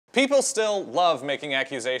People still love making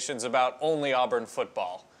accusations about only Auburn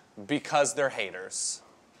football because they're haters.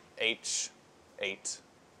 H8RZ.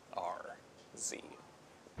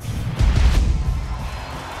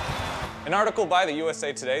 An article by the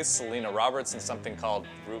USA Today's Selena Roberts and something called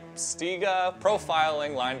Rubenstien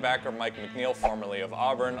profiling linebacker Mike McNeil, formerly of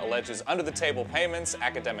Auburn, alleges under-the-table payments,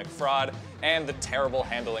 academic fraud, and the terrible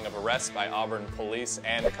handling of arrests by Auburn police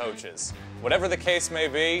and coaches. Whatever the case may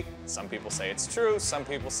be, some people say it's true, some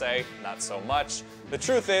people say not so much. The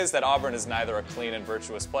truth is that Auburn is neither a clean and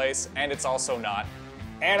virtuous place, and it's also not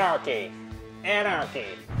anarchy. Anarchy.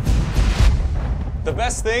 The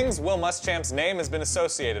best things Will Muschamp's name has been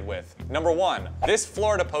associated with. Number 1, this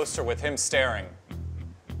Florida poster with him staring.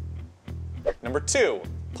 Number 2,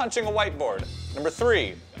 punching a whiteboard. Number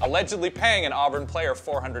 3, allegedly paying an Auburn player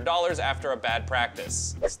 $400 after a bad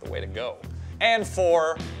practice. That's the way to go. And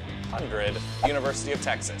 400, University of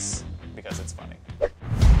Texas, because it's funny.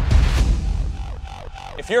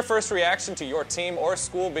 If your first reaction to your team or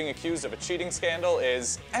school being accused of a cheating scandal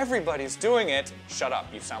is, everybody's doing it, shut up.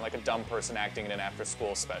 You sound like a dumb person acting in an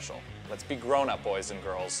after-school special. Let's be grown-up, boys and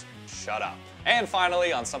girls. Shut up. And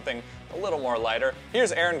finally, on something a little more lighter,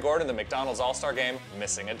 here's Aaron Gordon, the McDonald's All-Star Game,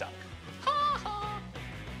 missing a dunk.